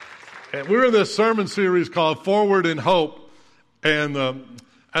And we're in this sermon series called Forward in Hope. And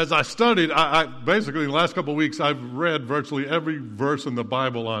as I studied, I basically in the last couple of weeks, I've read virtually every verse in the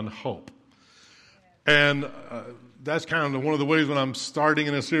Bible on hope. And that's kind of one of the ways when I'm starting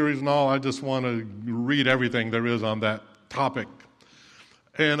in a series and all, I just want to read everything there is on that topic.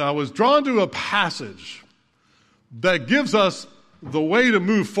 And I was drawn to a passage that gives us the way to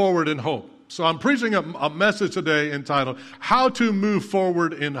move forward in hope. So I'm preaching a message today entitled, How to Move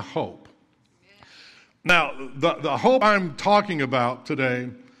Forward in Hope. Now, the hope I'm talking about today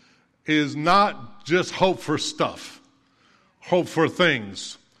is not just hope for stuff, hope for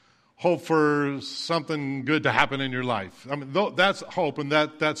things, hope for something good to happen in your life. I mean, that's hope, and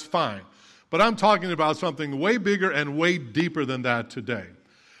that's fine. But I'm talking about something way bigger and way deeper than that today.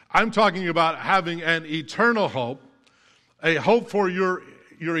 I'm talking about having an eternal hope, a hope for your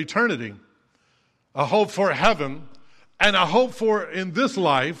eternity, a hope for heaven, and a hope for, in this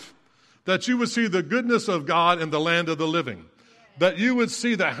life, that you would see the goodness of God in the land of the living, that you would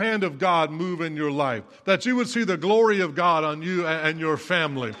see the hand of God move in your life, that you would see the glory of God on you and your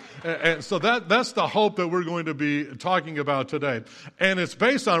family. And so that's the hope that we're going to be talking about today. And it's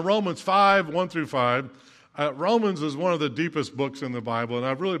based on Romans 5, 1 through 5. Romans is one of the deepest books in the Bible, and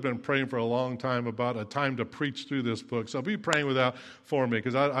I've really been praying for a long time about a time to preach through this book. So be praying with that for me,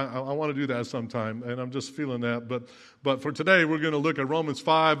 because I want to do that sometime, and I'm just feeling that. But for today, we're going to look at Romans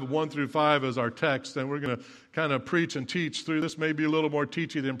 5, 1 through 5 as our text, and we're going to kind of preach and teach through. This may be a little more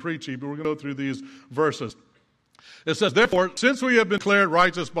teachy than preachy, but we're going to go through these verses. It says, therefore, since we have been declared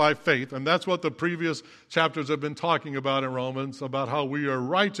righteous by faith, and that's what the previous chapters have been talking about in Romans, about how we are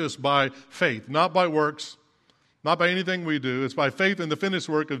righteous by faith, not by works, not by anything we do. It's by faith in the finished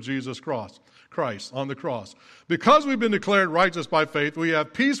work of Jesus Christ on the cross. Because we've been declared righteous by faith, we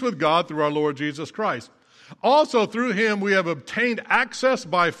have peace with God through our Lord Jesus Christ. Also, through him, we have obtained access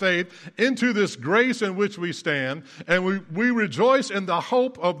by faith into this grace in which we stand, and we rejoice in the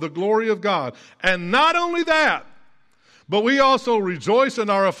hope of the glory of God. And not only that, but we also rejoice in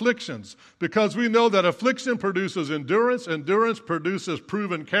our afflictions, because we know that affliction produces endurance, endurance produces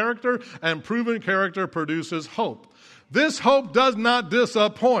proven character, and proven character produces hope. This hope does not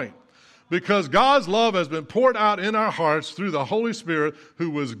disappoint, because God's love has been poured out in our hearts through the Holy Spirit who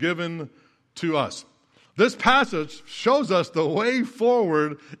was given to us. This passage shows us the way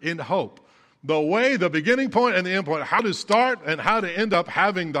forward in hope. The way, the beginning point and the end point, how to start and how to end up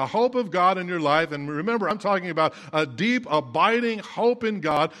having the hope of God in your life. And remember, I'm talking about a deep, abiding hope in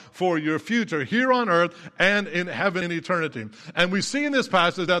God for your future here on earth and in heaven in eternity. And we see in this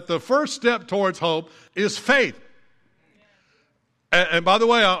passage that the first step towards hope is faith. And by the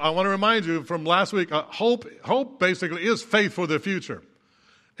way, I want to remind you from last week, hope basically is faith for the future.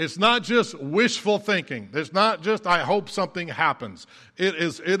 It's not just wishful thinking. It's not just, I hope something happens. It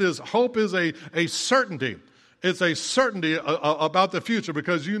is hope is a certainty. It's a certainty about the future,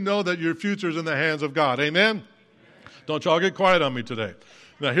 because you know that your future is in the hands of God. Amen? Don't y'all get quiet on me today.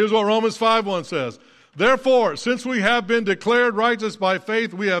 Now here's what Romans 5:1 says. Therefore, since we have been declared righteous by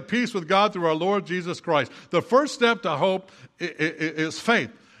faith, we have peace with God through our Lord Jesus Christ. The first step to hope is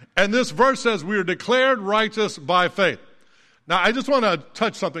faith. And this verse says we are declared righteous by faith. Now, I just want to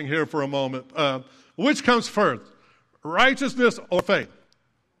touch something here for a moment. Which comes first, righteousness or faith?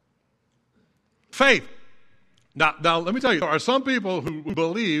 Faith. Now, let me tell you, there are some people who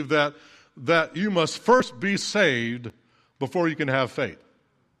believe that you must first be saved before you can have faith.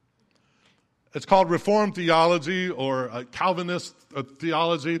 It's called Reformed theology or Calvinist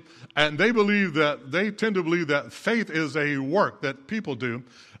theology, and they tend to believe that faith is a work that people do,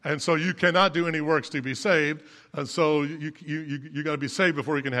 and so you cannot do any works to be saved, and so you got to be saved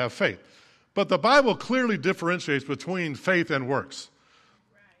before you can have faith. But the Bible clearly differentiates between faith and works.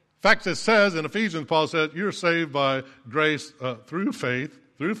 In fact, it says in Ephesians, Paul said, you're saved by grace through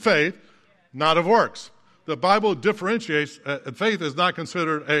faith, not of works. The Bible differentiates, faith is not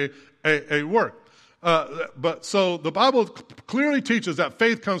considered a work. But so the Bible clearly teaches that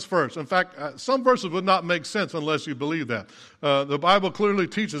faith comes first. In fact, some verses would not make sense unless you believe that. The Bible clearly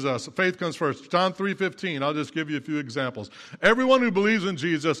teaches us faith comes first. John 3:15, I'll just give you a few examples. Everyone who believes in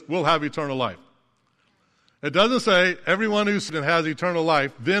Jesus will have eternal life. It doesn't say everyone who has eternal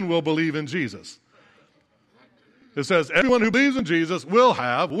life then will believe in Jesus. It says everyone who believes in Jesus will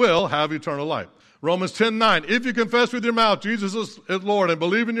have eternal life. Romans 10:9, if you confess with your mouth Jesus is Lord and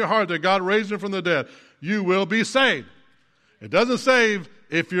believe in your heart that God raised him from the dead, you will be saved. It doesn't say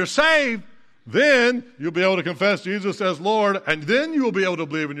if you're saved, then you'll be able to confess Jesus as Lord, and then you will be able to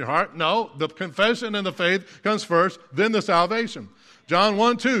believe in your heart. No, the confession and the faith comes first, then the salvation. John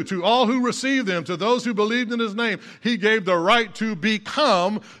 1:2, to all who received him, to those who believed in his name, he gave the right to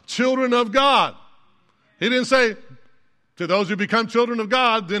become children of God. He didn't say, to those who become children of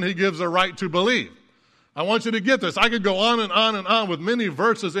God, then he gives a right to believe. I want you to get this. I could go on and on and on with many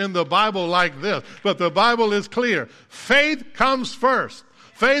verses in the Bible like this, but the Bible is clear. Faith comes first.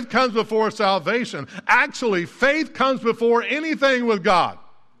 Faith comes before salvation. Actually, faith comes before anything with God.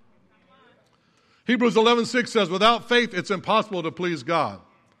 Hebrews 11:6 says, without faith, it's impossible to please God.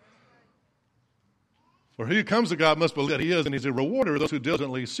 For he who comes to God must believe that he is, and he's a rewarder of those who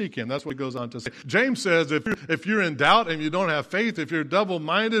diligently seek him. That's what he goes on to say. James says, if you're in doubt and you don't have faith, if you're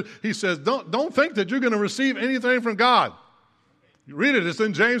double-minded, he says, don't think that you're going to receive anything from God. You read it, it's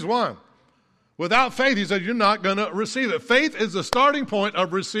in James 1. Without faith, he said, you're not going to receive it. Faith is the starting point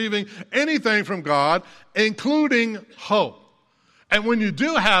of receiving anything from God, including hope. And when you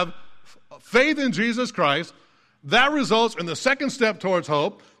do have faith in Jesus Christ, that results in the second step towards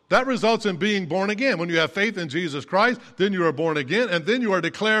hope. That results in being born again. When you have faith in Jesus Christ, then you are born again, and then you are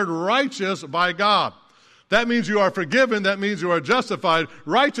declared righteous by God. That means you are forgiven. That means you are justified.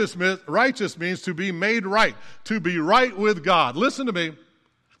 Righteous means to be made right, to be right with God. Listen to me.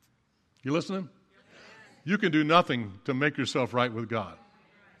 You listening? You can do nothing to make yourself right with God.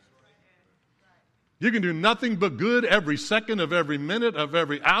 You can do nothing but good every second of every minute, of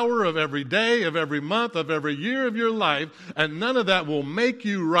every hour, of every day, of every month, of every year of your life, and none of that will make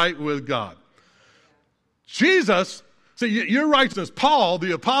you right with God. Jesus, see, your righteousness, Paul,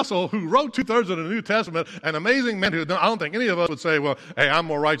 the apostle, who wrote 2/3 of the New Testament, an amazing man who I don't think any of us would say, well, hey, I'm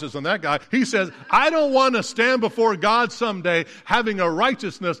more righteous than that guy. He says, I don't want to stand before God someday having a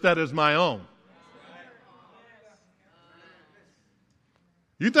righteousness that is my own.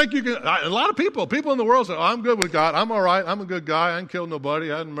 You think you can, a lot of people in the world say, oh, I'm good with God. I'm all right. I'm a good guy. I didn't kill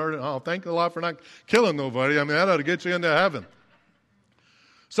nobody. I didn't murder. Oh, thank the Lord for not killing nobody. I mean, that ought to get you into heaven.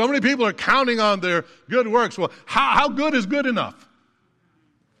 So many people are counting on their good works. Well, how good is good enough?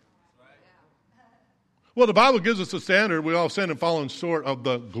 Well, the Bible gives us a standard. We all sin and fallen short of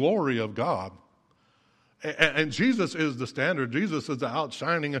the glory of God. And Jesus is the standard. Jesus is the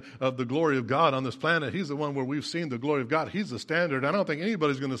outshining of the glory of God on this planet. He's the one where we've seen the glory of God. He's the standard. I don't think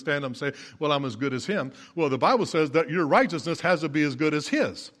anybody's going to stand up and say, well, I'm as good as him. Well, the Bible says that your righteousness has to be as good as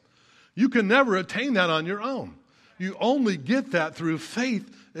his. You can never attain that on your own. You only get that through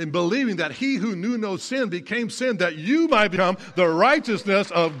faith in believing that he who knew no sin became sin, that you might become the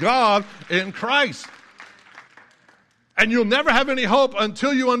righteousness of God in Christ. And you'll never have any hope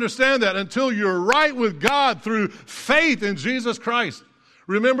until you understand that, until you're right with God through faith in Jesus Christ.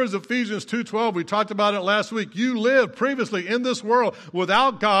 Remember Ephesians 2:12, we talked about it last week. You lived previously in this world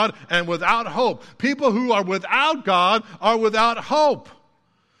without God and without hope. People who are without God are without hope.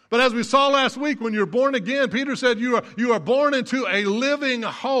 But as we saw last week, when you're born again, Peter said you are born into a living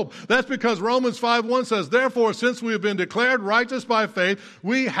hope. That's because Romans 5:1 says, therefore, since we have been declared righteous by faith,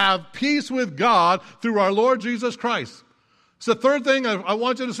 we have peace with God through our Lord Jesus Christ. It's the third thing I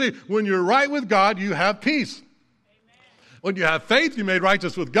want you to see. When you're right with God, you have peace. Amen. When you have faith, you're made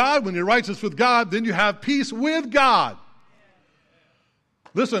righteous with God. When you're righteous with God, then you have peace with God.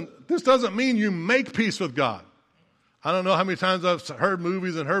 Listen, this doesn't mean you make peace with God. I don't know how many times I've heard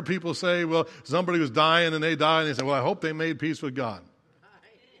movies and heard people say, well, somebody was dying and they died, and they say, well, I hope they made peace with God.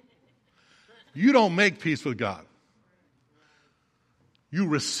 You don't make peace with God. You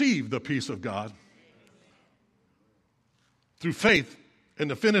receive the peace of God through faith in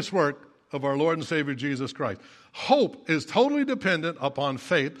the finished work of our Lord and Savior Jesus Christ. Hope is totally dependent upon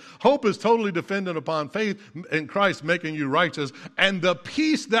faith. Hope is totally dependent upon faith in Christ making you righteous, and the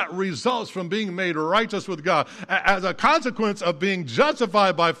peace that results from being made righteous with God. As a consequence of being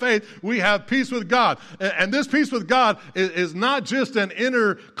justified by faith, we have peace with God. And this peace with God is not just an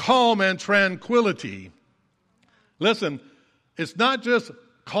inner calm and tranquility. Listen, it's not just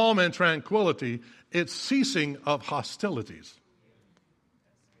calm and tranquility, it's ceasing of hostilities.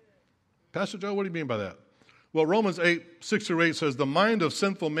 Pastor Joe, what do you mean by that? Well, Romans 8:6-8 says, the mind of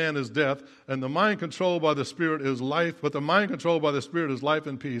sinful man is death, and the mind controlled by the Spirit is life, but the mind controlled by the Spirit is life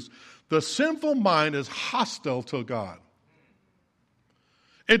and peace. The sinful mind is hostile to God.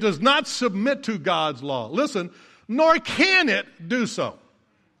 It does not submit to God's law. Listen, nor can it do so.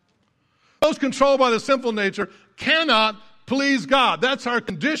 Those controlled by the sinful nature cannot please God. That's our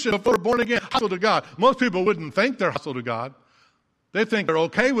condition before we're born again, hostile to God. Most people wouldn't think they're hostile to God. They think they're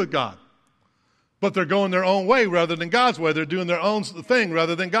okay with God. But they're going their own way rather than God's way. They're doing their own thing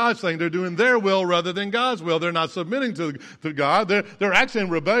rather than God's thing. They're doing their will rather than God's will. They're not submitting to God. They're actually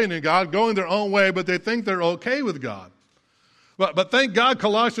in rebellion to God, going their own way, but they think they're okay with God. But thank God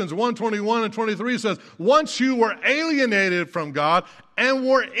Colossians 1:21 and 23 says, once you were alienated from God and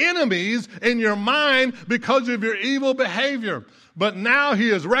were enemies in your mind because of your evil behavior. But now he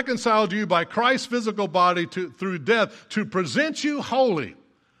has reconciled you by Christ's physical body through death to present you holy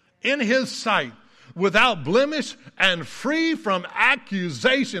in his sight, without blemish and free from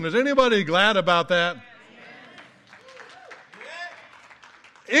accusation. Is anybody glad about that?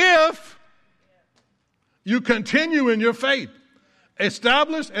 If you continue in your faith,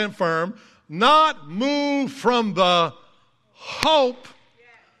 established and firm, not moved from the hope,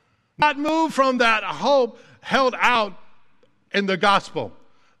 not moved from that hope held out in the gospel,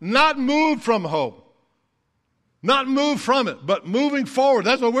 not moved from hope. Not move from it, but moving forward.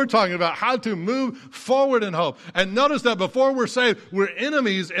 That's what we're talking about, how to move forward in hope. And notice that before we're saved, we're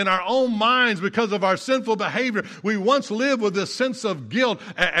enemies in our own minds because of our sinful behavior. We once lived with this sense of guilt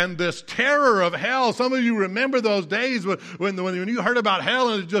and this terror of hell. Some of you remember those days when you heard about hell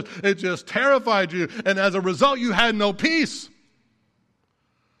and it just terrified you. And as a result, you had no peace.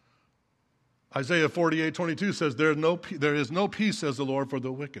 Isaiah 48:22 says, there is no peace, says the Lord, for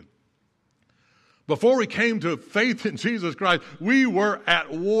the wicked. Before we came to faith in Jesus Christ, we were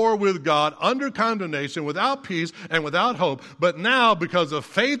at war with God, under condemnation, without peace and without hope. But now, because of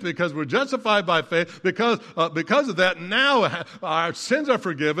faith, because we're justified by faith, because of that, now our sins are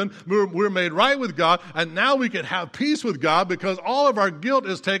forgiven, we're made right with God, and now we can have peace with God because all of our guilt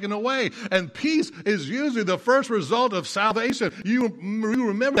is taken away. And peace is usually the first result of salvation. You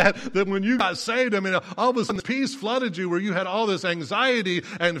remember that when you got saved, all of a sudden peace flooded you where you had all this anxiety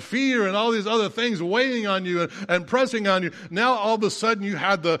and fear and all these other things weighing on you and pressing on you. Now all of a sudden you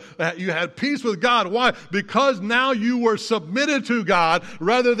had peace with God. Why? Because now you were submitted to God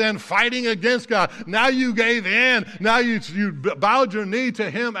rather than fighting against God. Now you gave in. Now you bowed your knee to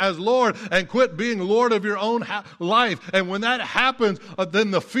him as Lord and quit being Lord of your own life. And when that happens,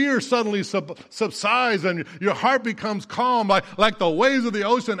 then the fear suddenly subsides and your heart becomes calm like the waves of the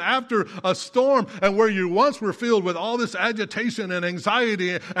ocean after a storm. And where you once were filled with all this agitation and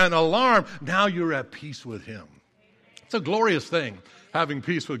anxiety and alarm, now you're at peace with him. It's a glorious thing, having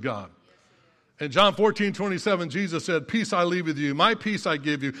peace with God. In John 14:27, Jesus said, peace I leave with you, my peace I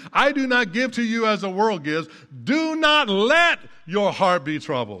give you. I do not give to you as the world gives. Do not let your heart be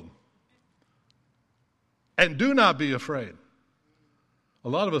troubled. And do not be afraid. A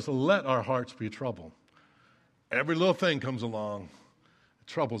lot of us let our hearts be troubled. Every little thing comes along, it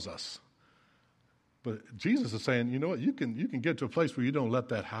troubles us. But Jesus is saying, you know what, you can get to a place where you don't let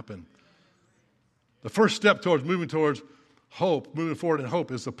that happen. The first step towards moving forward in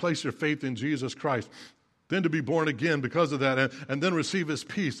hope, is to place your faith in Jesus Christ. Then to be born again because of that, and then receive his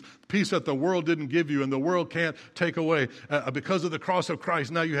peace that the world didn't give you and the world can't take away. Because of the cross of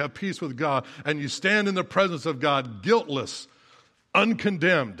Christ, now you have peace with God, and you stand in the presence of God guiltless,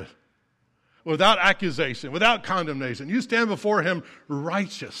 uncondemned, without accusation, without condemnation. You stand before him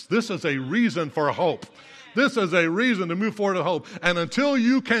righteous. This is a reason for hope. This is a reason to move forward to hope. And until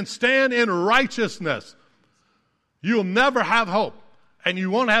you can stand in righteousness, you'll never have hope. And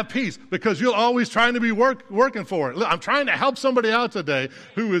you won't have peace because you'll always trying to be working for it. Look, I'm trying to help somebody out today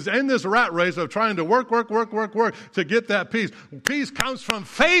who is in this rat race of trying to work to get that peace. Peace comes from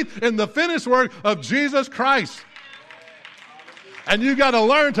faith in the finished work of Jesus Christ. And you got to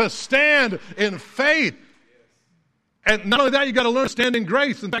learn to stand in faith. And not only that, you got to learn to stand in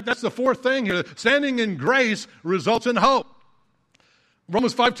grace. In fact, that's the fourth thing here. Standing in grace results in hope.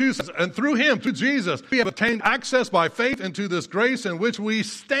 Romans 5:2 says, and through him, through Jesus, we have obtained access by faith into this grace in which we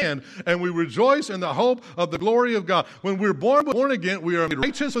stand, and we rejoice in the hope of the glory of God. When we're born again, we are made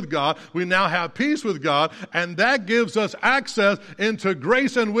righteous with God. We now have peace with God, and that gives us access into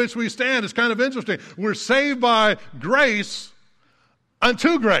grace in which we stand. It's kind of interesting. We're saved by grace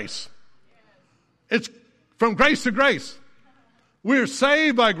unto grace. It's from grace to grace. We're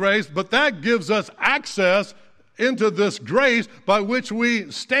saved by grace, but that gives us access into this grace by which we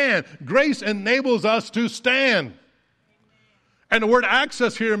stand. Grace enables us to stand. And the word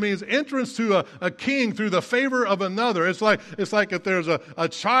access here means entrance to a king through the favor of another. It's like if there's a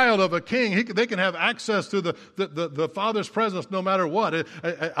child of a king, they can have access to the father's presence no matter what.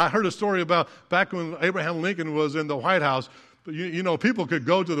 I heard a story about back when Abraham Lincoln was in the White House. You know, people could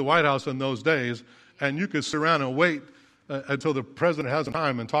go to the White House in those days, and you could sit around and wait until the president has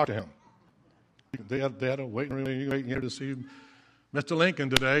time and talk to him. They had to wait here to see Mr. Lincoln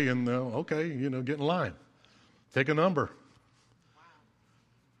today, and get in line, take a number.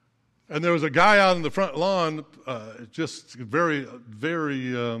 And there was a guy out in the front lawn, just very,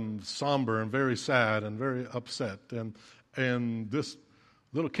 very somber and very sad and very upset. And this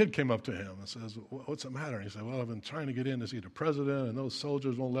little kid came up to him and says, what's the matter? And he said, well, I've been trying to get in to see the president, and those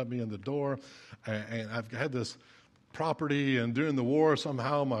soldiers won't let me in the door. And I've had this property, and during the war,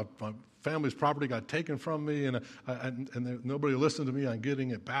 somehow my family's property got taken from me, and nobody listened to me on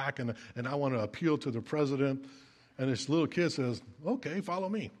getting it back, and I want to appeal to the president. And this little kid says, okay, follow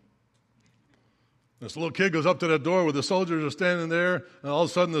me. This little kid goes up to that door where the soldiers are standing there, and all of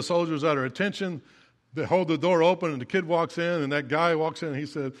a sudden the soldiers at her attention. They hold the door open, and the kid walks in, and that guy walks in,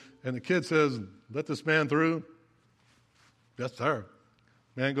 and the kid says, let this man through. Yes, sir.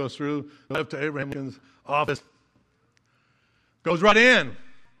 Man goes through, up to Abraham Lincoln's office, goes right in,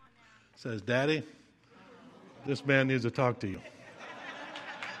 says, Daddy, this man needs to talk to you.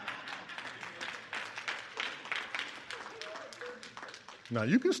 Now,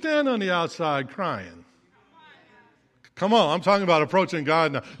 you can stand on the outside crying. Come on, I'm talking about approaching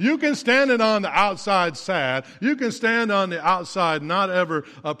God now. You can stand it on the outside sad. You can stand on the outside not ever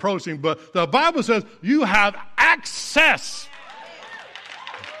approaching. But the Bible says you have access.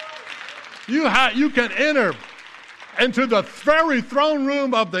 You can enter into the very throne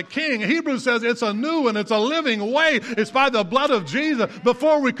room of the King. Hebrews says it's a new and it's a living way. It's by the blood of Jesus.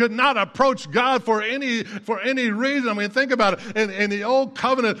 Before we could not approach God for any reason. I mean, think about it. In the old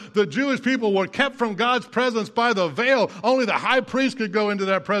covenant, the Jewish people were kept from God's presence by the veil. Only the high priest could go into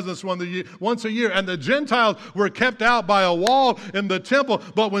that presence once a year. And the Gentiles were kept out by a wall in the temple.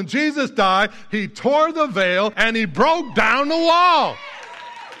 But when Jesus died, he tore the veil and he broke down the wall.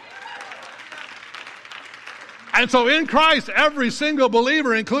 And so in Christ, every single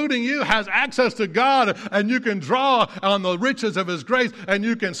believer, including you, has access to God, and you can draw on the riches of his grace, and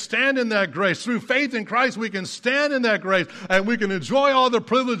you can stand in that grace. Through faith in Christ, we can stand in that grace, and we can enjoy all the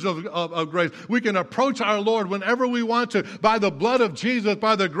privilege of grace. We can approach our Lord whenever we want to by the blood of Jesus,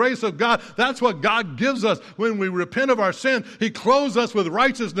 by the grace of God. That's what God gives us when we repent of our sin. He clothes us with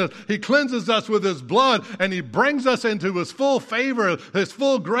righteousness. He cleanses us with his blood, and he brings us into his full favor, his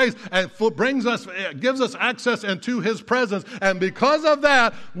full grace, and gives us access into his presence. And because of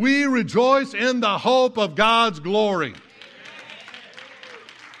that, we rejoice in the hope of God's glory.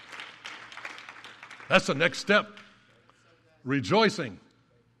 That's the next step. Rejoicing.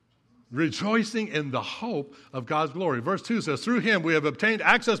 Rejoicing in the hope of God's glory. Verse 2 says, through him we have obtained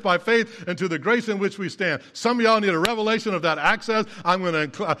access by faith into the grace in which we stand. Some of y'all need a revelation of that access. I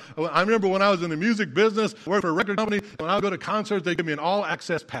remember when I was in the music business, worked for a record company, when I would go to concerts, they give me an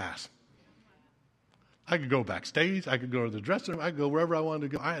all-access pass. I could go backstage. I could go to the dressing room. I could go wherever I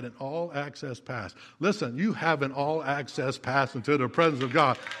wanted to go. I had an all-access pass. Listen, you have an all-access pass into the presence of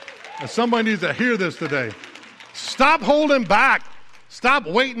God. And somebody needs to hear this today. Stop holding back. Stop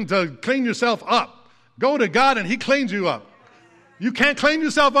waiting to clean yourself up. Go to God and he cleans you up. You can't clean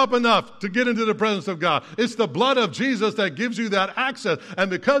yourself up enough to get into the presence of God. It's the blood of Jesus that gives you that access. And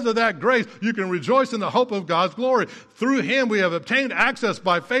because of that grace, you can rejoice in the hope of God's glory. Through him, we have obtained access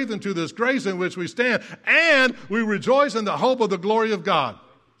by faith into this grace in which we stand. And we rejoice in the hope of the glory of God.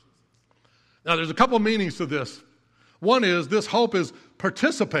 Now, there's a couple meanings to this. One is this hope is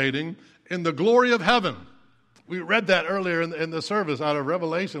participating in the glory of heaven. We read that earlier in the service out of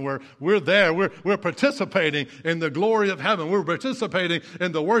Revelation where we're there. We're participating in the glory of heaven. We're participating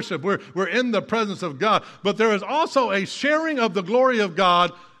in the worship. We're in the presence of God. But there is also a sharing of the glory of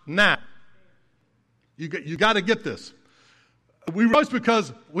God now. You got to get this. We rejoice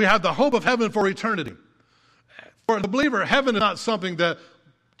because we have the hope of heaven for eternity. For the believer, heaven is not something that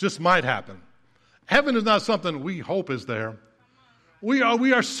just might happen. Heaven is not something we hope is there. We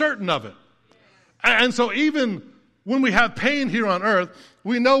are certain of it. And so even when we have pain here on earth,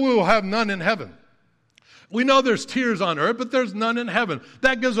 we know we will have none in heaven. We know there's tears on earth, but there's none in heaven.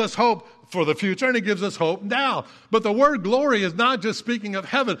 That gives us hope for the future, and it gives us hope now. But the word glory is not just speaking of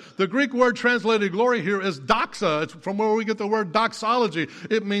heaven. The Greek word translated glory here is doxa. It's from where we get the word doxology.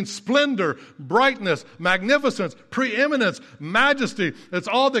 It means splendor, brightness, magnificence, preeminence, majesty. It's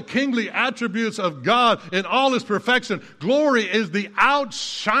all the kingly attributes of God in all his perfection. Glory is the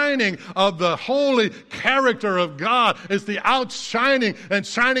outshining of the holy character of God. It's the outshining and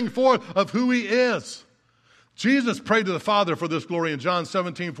shining forth of who he is. Jesus prayed to the Father for this glory in John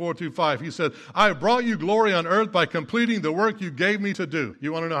 17:4-5. He said, I have brought you glory on earth by completing the work you gave me to do.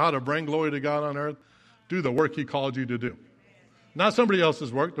 You want to know how to bring glory to God on earth? Do the work he called you to do. Not somebody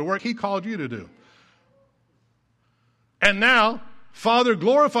else's work, the work he called you to do. And now, Father,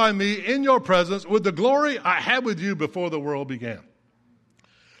 glorify me in your presence with the glory I had with you before the world began.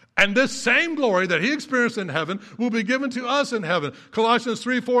 And this same glory that he experienced in heaven will be given to us in heaven. Colossians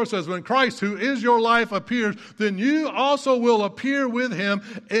 3:4 says, when Christ, who is your life, appears, then you also will appear with him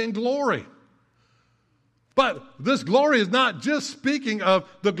in glory. But this glory is not just speaking of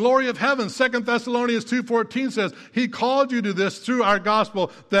the glory of heaven. 2 Thessalonians 2:14 says, He called you to this through our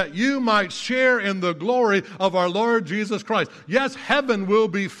gospel that you might share in the glory of our Lord Jesus Christ. Yes, heaven will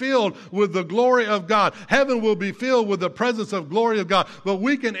be filled with the glory of God. Heaven will be filled with the presence of glory of God. But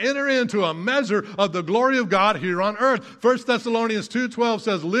we can enter into a measure of the glory of God here on earth. 1 Thessalonians 2:12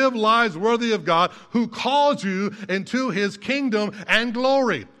 says, live lives worthy of God who called you into His kingdom and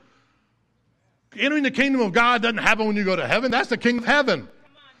glory. Entering the kingdom of God doesn't happen when you go to heaven. That's the kingdom of heaven.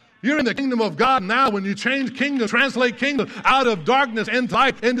 You're in the kingdom of God now when you change kingdom, translate kingdom out of darkness into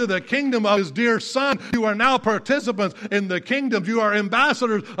light, into the kingdom of His dear Son. You are now participants in the kingdom. You are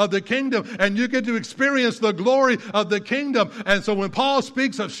ambassadors of the kingdom, and you get to experience the glory of the kingdom. And so when Paul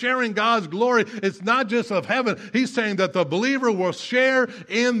speaks of sharing God's glory, it's not just of heaven. He's saying that the believer will share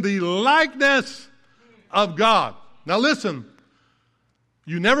in the likeness of God. Now listen,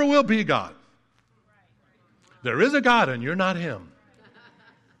 you never will be God. There is a God and you're not Him.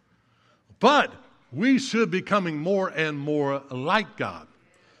 But we should be becoming more and more like God.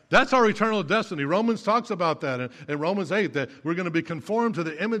 That's our eternal destiny. Romans talks about that in Romans 8, that we're going to be conformed to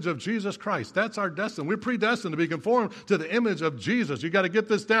the image of Jesus Christ. That's our destiny. We're predestined to be conformed to the image of Jesus. You got to get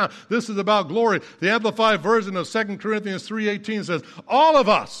this down. This is about glory. The Amplified version of 2 Corinthians 3:18 says, all of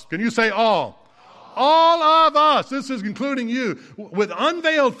us, can you say all? All of us, this is including you, with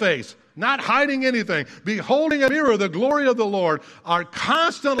unveiled face, not hiding anything, beholding a mirror the glory of the Lord, are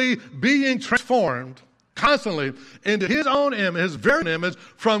constantly being transformed, constantly, into His own image, His very image,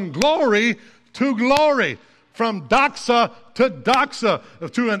 from glory to glory, from doxa to doxa,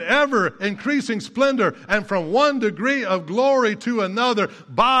 to an ever-increasing splendor, and from one degree of glory to another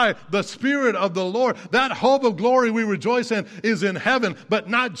by the Spirit of the Lord. That hope of glory we rejoice in is in heaven, but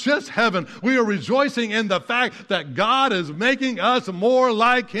not just heaven. We are rejoicing in the fact that God is making us more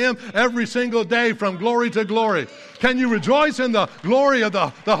like Him every single day from glory to glory. Can you rejoice in the glory of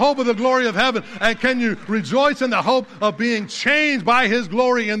the hope of the glory of heaven? And can you rejoice in the hope of being changed by His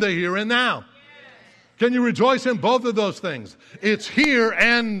glory in the here and now? Can you rejoice in both of those things? It's here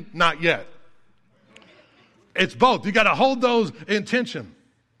and not yet. It's both. You got to hold those in tension.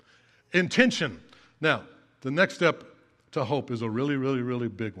 In tension. Now, the next step to hope is a really, really, really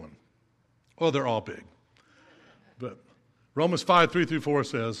big one. Well, they're all big. But Romans 5:3-4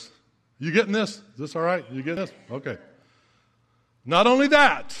 says, you getting this? Is this all right? You getting this? Okay. Not only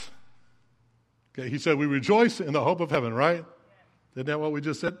that. Okay, he said we rejoice in the hope of heaven, right? Isn't that what we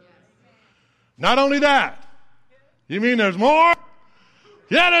just said? Not only that. You mean there's more?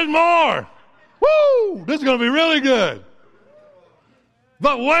 Yeah, there's more. Woo! This is going to be really good.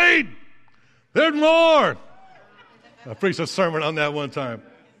 But wait, there's more. I preached a sermon on that one time.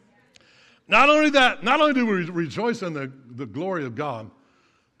 Not only that, not only do we rejoice in the glory of God,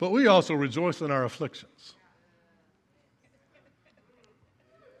 but we also rejoice in our afflictions.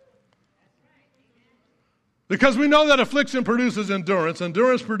 Because we know that affliction produces endurance,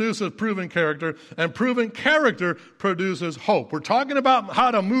 endurance produces proven character, and proven character produces hope. We're talking about how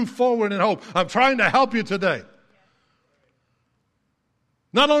to move forward in hope. I'm trying to help you today.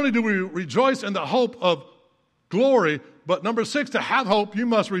 Not only do we rejoice in the hope of glory, but number 6, to have hope, you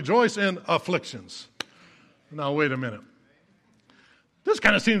must rejoice in afflictions. Now, wait a minute. This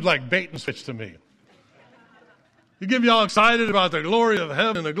kind of seems like bait and switch to me. You get me all excited about the glory of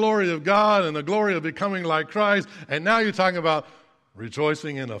heaven and the glory of God and the glory of becoming like Christ. And now you're talking about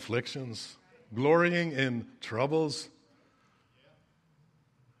rejoicing in afflictions, glorying in troubles.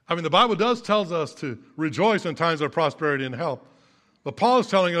 I mean, the Bible tells us to rejoice in times of prosperity and health. But Paul is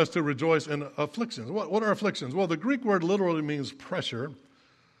telling us to rejoice in afflictions. What are afflictions? Well, the Greek word literally means pressure.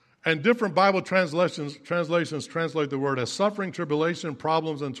 And different Bible translations translate the word as suffering, tribulation,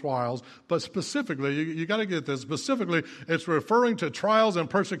 problems, and trials. But specifically, you got to get this, specifically, it's referring to trials and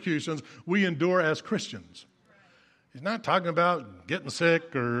persecutions we endure as Christians. He's not talking about getting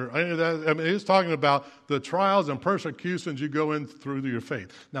sick or any of that. I mean, he's talking about the trials and persecutions you go in through your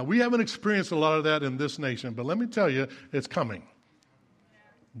faith. Now, we haven't experienced a lot of that in this nation, but let me tell you, it's coming.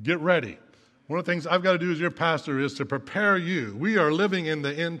 Get ready. One of the things I've got to do as your pastor is to prepare you. We are living in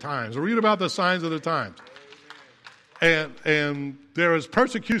the end times. Read about the signs of the times. And there is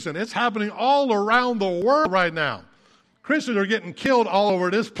persecution. It's happening all around the world right now. Christians are getting killed all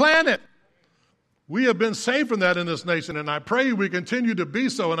over this planet. We have been saved from that in this nation, and I pray we continue to be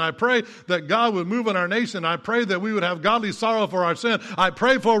so, and I pray that God would move in our nation. I pray that we would have godly sorrow for our sin. I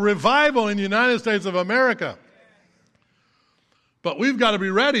pray for revival in the United States of America. But we've got to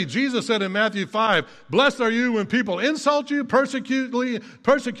be ready. Jesus said in Matthew 5, blessed are you when people insult you, persecute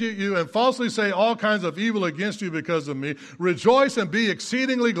you, and falsely say all kinds of evil against you because of me. Rejoice and be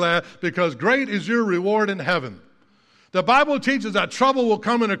exceedingly glad, because great is your reward in heaven. The Bible teaches that trouble will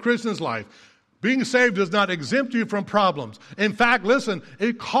come in a Christian's life. Being saved does not exempt you from problems. In fact, listen,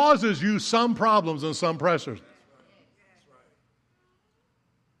 it causes you some problems and some pressures.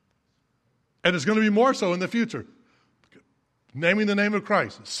 And it's going to be more so in the future. Naming the name of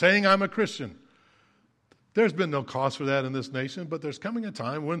Christ, saying I'm a Christian. There's been no cause for that in this nation, but there's coming a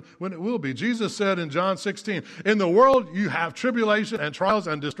time when it will be. Jesus said in John 16, in the world you have tribulation and trials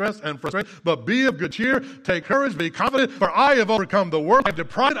and distress and frustration, but be of good cheer, take courage, be confident, for I have overcome the world. I have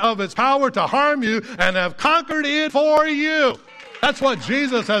deprived it of its power to harm you and have conquered it for you. That's what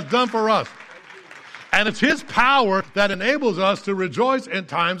Jesus has done for us. And it's his power that enables us to rejoice in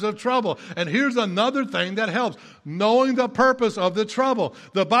times of trouble. And here's another thing that helps. Knowing the purpose of the trouble.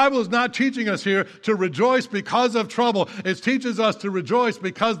 The Bible is not teaching us here to rejoice because of trouble. It teaches us to rejoice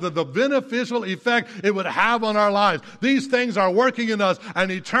because of the beneficial effect it would have on our lives. These things are working in us an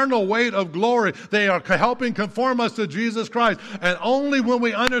eternal weight of glory. They are helping conform us to Jesus Christ. And only when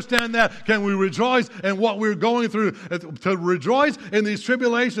we understand that can we rejoice in what we're going through. To rejoice in these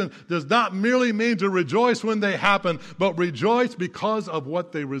tribulations does not merely mean to rejoice when they happen, but rejoice because of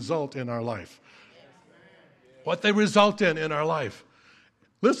what they result in our life. What they result in our life.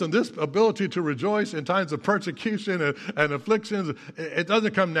 Listen, this ability to rejoice in times of persecution and afflictions, it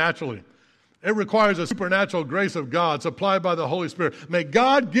doesn't come naturally. It requires a supernatural grace of God supplied by the Holy Spirit. May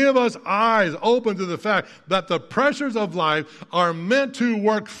God give us eyes open to the fact that the pressures of life are meant to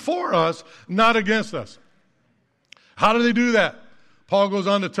work for us, not against us. How do they do that? Paul goes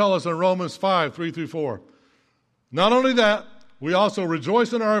on to tell us in Romans 5, 3-4. Not only that, we also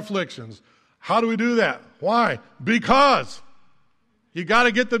rejoice in our afflictions. How do we do that? Why? Because. You got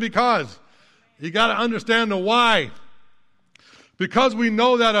to get the because. You got to understand the why. Because we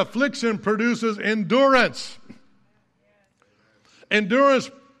know that affliction produces endurance. Endurance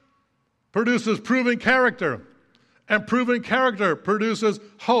produces proven character. And proven character produces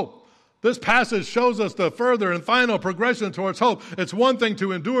hope. This passage shows us the further and final progression towards hope. It's one thing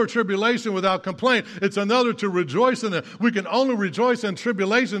to endure tribulation without complaint. It's another to rejoice in it. We can only rejoice in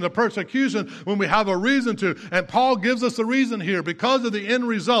tribulation, the persecution, when we have a reason to. And Paul gives us the reason here. Because of the end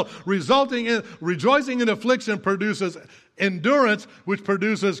result, resulting in rejoicing in affliction produces endurance, which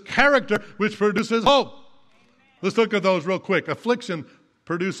produces character, which produces hope. Let's look at those real quick. Affliction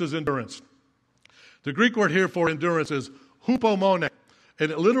produces endurance. The Greek word here for endurance is hupomone. And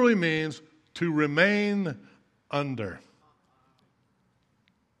it literally means to remain under.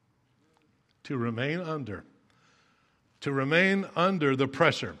 To remain under. To remain under the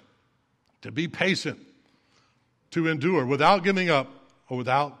pressure. To be patient. To endure without giving up or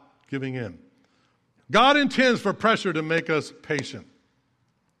without giving in. God intends for pressure to make us patient.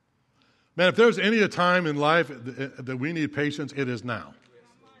 Man, if there's any time in life that we need patience, it is now.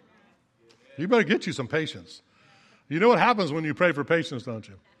 You better get you some patience. You know what happens when you pray for patience, don't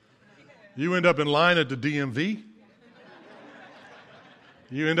you? You end up in line at the DMV.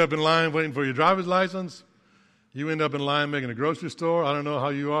 You end up in line waiting for your driver's license. You end up in line making a grocery store. I don't know how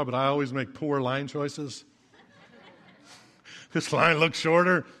you are, but I always make poor line choices. This line looks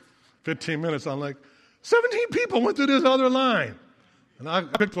shorter. 15 minutes, I'm like, 17 people went through this other line. And I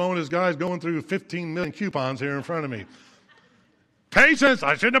picked one of these guys going through 15 million coupons here in front of me. Patience!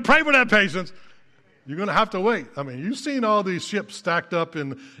 I shouldn't have prayed for that patience. You're going to have to wait. I mean, you've seen all these ships stacked up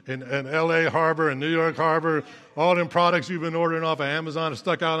in L.A. Harbor and New York Harbor. All them products you've been ordering off of Amazon are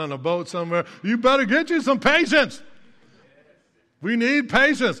stuck out on a boat somewhere. You better get you some patience. We need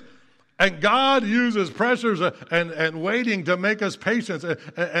patience. And God uses pressures and waiting to make us patient.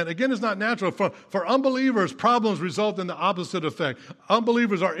 And again, it's not natural. For unbelievers, problems result in the opposite effect.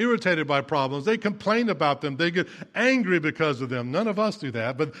 Unbelievers are irritated by problems. They complain about them. They get angry because of them. None of us do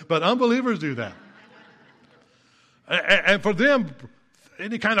that, but unbelievers do that. And for them,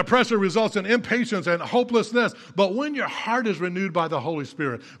 any kind of pressure results in impatience and hopelessness. But when your heart is renewed by the Holy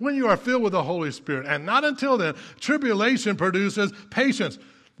Spirit, when you are filled with the Holy Spirit, and not until then, tribulation produces patience.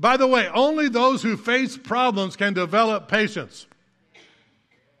 By the way, only those who face problems can develop patience.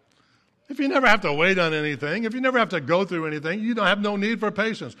 If you never have to wait on anything, if you never have to go through anything, you don't have no need for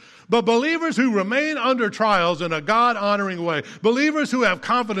patience. But believers who remain under trials in a God-honoring way, believers who have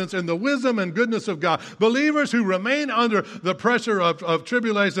confidence in the wisdom and goodness of God, believers who remain under the pressure of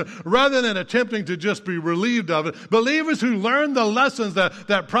tribulation rather than attempting to just be relieved of it, believers who learn the lessons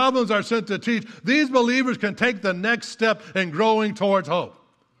that problems are sent to teach, these believers can take the next step in growing towards hope.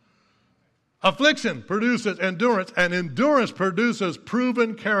 Affliction produces endurance, and endurance produces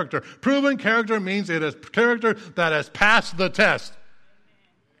proven character. Proven character means it is character that has passed the test.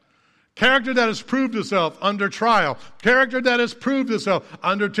 Character that has proved itself under trial. Character that has proved itself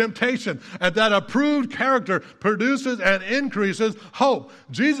under temptation. And that approved character produces and increases hope.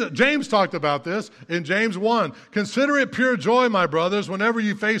 James talked about this in James 1. Consider it pure joy, my brothers, whenever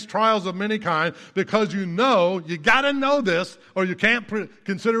you face trials of many kind, because you got to know this, or you can't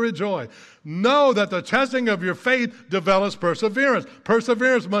consider it joy. Know that the testing of your faith develops perseverance.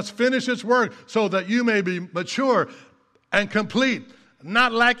 Perseverance must finish its work so that you may be mature and complete,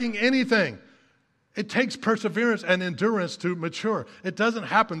 not lacking anything. It takes perseverance and endurance to mature. It doesn't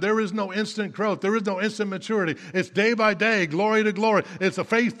happen. There is no instant growth. There is no instant maturity. It's day by day, glory to glory. It's a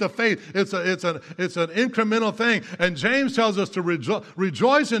faith to faith. It's an incremental thing. And James tells us to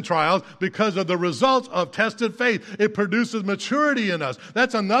rejoice in trials because of the results of tested faith. It produces maturity in us.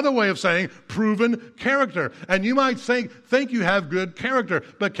 That's another way of saying proven character. And you might think you have good character,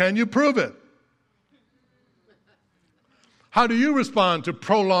 but can you prove it? How do you respond to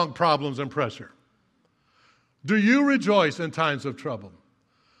prolonged problems and pressure? Do you rejoice in times of trouble?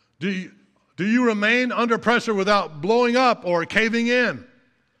 Do you remain under pressure without blowing up or caving in?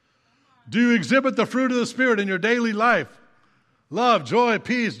 Do you exhibit the fruit of the Spirit in your daily life? Love, joy,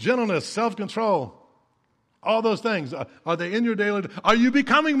 peace, gentleness, self-control. All those things. Are they in your daily life? Are you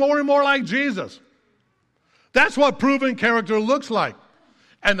becoming more and more like Jesus? That's what proven character looks like.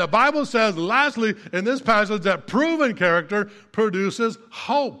 And the Bible says, lastly, in this passage, that proven character produces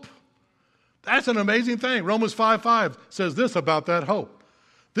hope. That's an amazing thing. Romans 5:5 says this about that hope.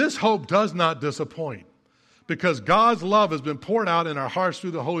 This hope does not disappoint because God's love has been poured out in our hearts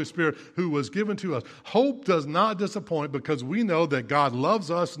through the Holy Spirit who was given to us. Hope does not disappoint because we know that God loves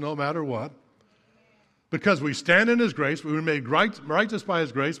us no matter what. Because we stand in His grace, we were made righteous by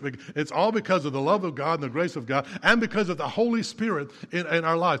His grace. It's all because of the love of God and the grace of God, and because of the Holy Spirit in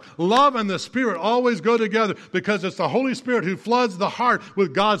our lives. Love and the Spirit always go together because it's the Holy Spirit who floods the heart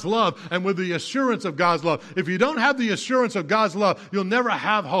with God's love and with the assurance of God's love. If you don't have the assurance of God's love, you'll never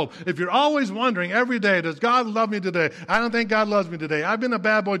have hope. If you're always wondering every day, does God love me today? I don't think God loves me today. I've been a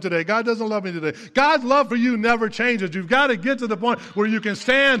bad boy today. God doesn't love me today. God's love for you never changes. You've got to get to the point where you can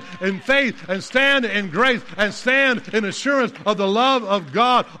stand in faith and stand in grace and stand in assurance of the love of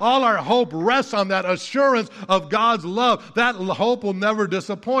God. All our hope rests on that assurance of God's love. That hope will never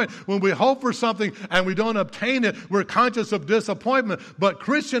disappoint. When we hope for something and we don't obtain it, we're conscious of disappointment. But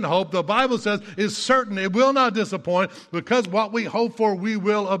Christian hope, the Bible says, is certain. It will not disappoint because what we hope for, we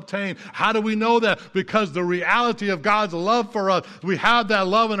will obtain. How do we know that? Because the reality of God's love for us. We have that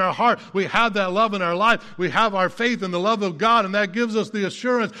love in our heart. We have that love in our life. We have our faith in the love of God, and that gives us the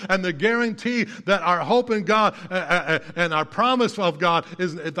assurance and the guarantee that our hope in God and our promise of God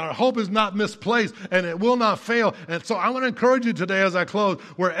is our hope is not misplaced and it will not fail. And so I want to encourage you today as I close,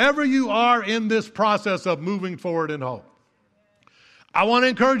 wherever you are in this process of moving forward in hope. I want to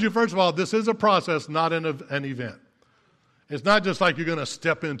encourage you, first of all, this is a process, not an event. It's not just like you're going to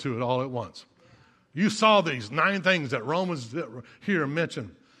step into it all at once. You saw these 9 things that Romans here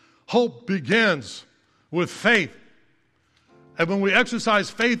mentioned. Hope begins with faith. And when we exercise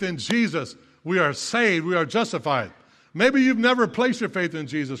faith in Jesus, we are saved, we are justified. Maybe you've never placed your faith in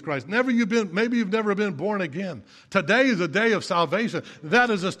Jesus Christ. Maybe you've never been born again. Today is a day of salvation. That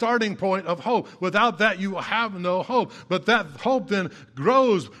is a starting point of hope. Without that, you have no hope. But that hope then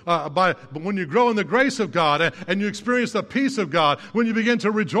grows when you grow in the grace of God and you experience the peace of God, when you begin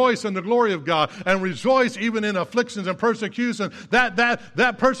to rejoice in the glory of God and rejoice even in afflictions and persecution.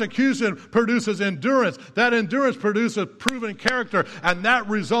 That persecution produces endurance. That endurance produces proven character, and that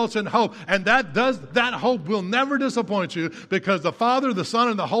results in hope. And that hope will never disappoint you because the Father, the Son,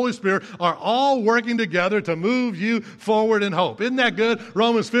 and the Holy Spirit are all working together to move you forward in hope. Isn't that good?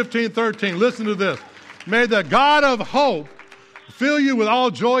 Romans 15:13. Listen to this. May the God of hope fill you with all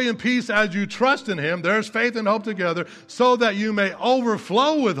joy and peace as you trust in Him. There's faith and hope together, so that you may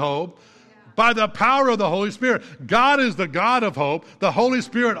overflow with hope by the power of the Holy Spirit. God is the God of hope. The Holy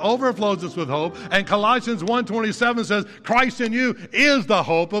Spirit overflows us with hope. And Colossians 1:27 says, Christ in you is the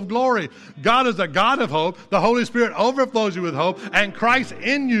hope of glory. God is the God of hope. The Holy Spirit overflows you with hope. And Christ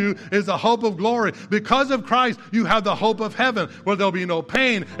in you is the hope of glory. Because of Christ, you have the hope of heaven, where there'll be no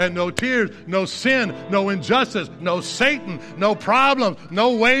pain and no tears, no sin, no injustice, no Satan, no problems,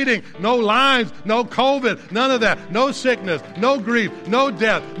 no waiting, no lines, no COVID, none of that. No sickness, no grief, no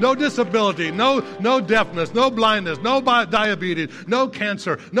death, no disability, no deafness, no blindness, no diabetes, no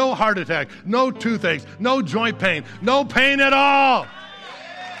cancer, no heart attack, no toothaches, no joint pain, no pain at all.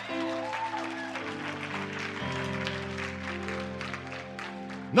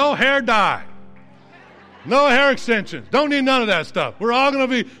 No hair dye. No hair extensions. Don't need none of that stuff. We're all going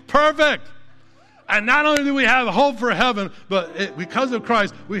to be perfect. And not only do we have hope for heaven, but because of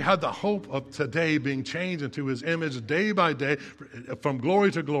Christ, we have the hope of today being changed into his image day by day from glory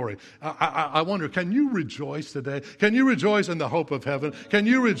to glory. I wonder, can you rejoice today? Can you rejoice in the hope of heaven? Can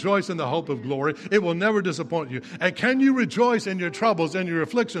you rejoice in the hope of glory? It will never disappoint you. And can you rejoice in your troubles, in your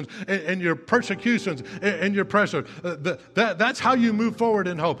afflictions, in your persecutions, in your pressure? That's how you move forward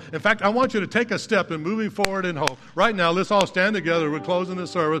in hope. In fact, I want you to take a step in moving forward in hope. Right now, let's all stand together. We're closing the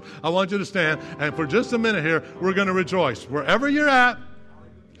service. I want you to stand, and for just a minute here, we're going to rejoice. Wherever you're at,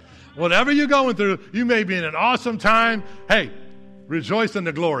 whatever you're going through, you may be in an awesome time. Hey, rejoice in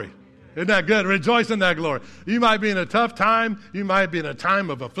the glory. Isn't that good? Rejoice in that glory. You might be in a tough time. You might be in a time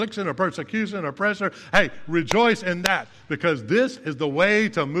of affliction or persecution or pressure. Hey, rejoice in that, because this is the way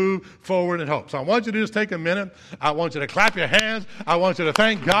to move forward in hope. So I want you to just take a minute. I want you to clap your hands. I want you to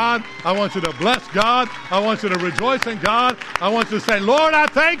thank God. I want you to bless God. I want you to rejoice in God. I want you to say, Lord, I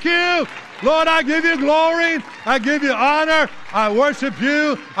thank you. Lord, I give you glory. I give you honor. I worship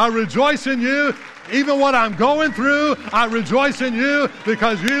you. I rejoice in you. Even what I'm going through, I rejoice in you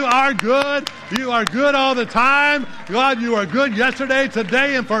because you are good. You are good all the time. God, you are good yesterday,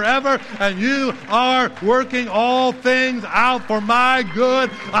 today, and forever. And you are working all things out for my good.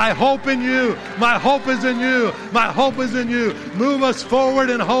 I hope in you. My hope is in you. My hope is in you. Move us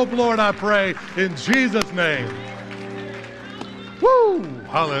forward in hope, Lord, I pray. In Jesus' name. Woo!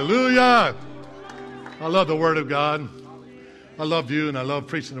 Hallelujah. I love the Word of God. I love you, and I love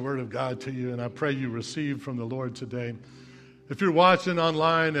preaching the Word of God to you, and I pray you receive from the Lord today. If you're watching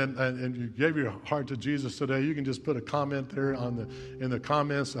online and you gave your heart to Jesus today, you can just put a comment there in the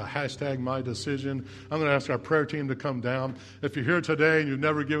comments, hashtag my decision. I'm going to ask our prayer team to come down. If you're here today and you've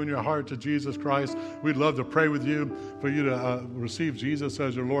never given your heart to Jesus Christ, we'd love to pray with you for you to receive Jesus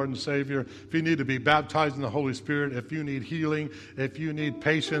as your Lord and Savior. If you need to be baptized in the Holy Spirit, if you need healing, if you need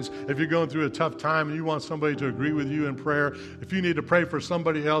patience, if you're going through a tough time and you want somebody to agree with you in prayer, if you need to pray for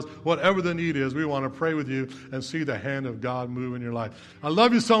somebody else, whatever the need is, we want to pray with you and see the hand of God move in your life. I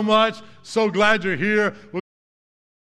love you so much. So glad you're here.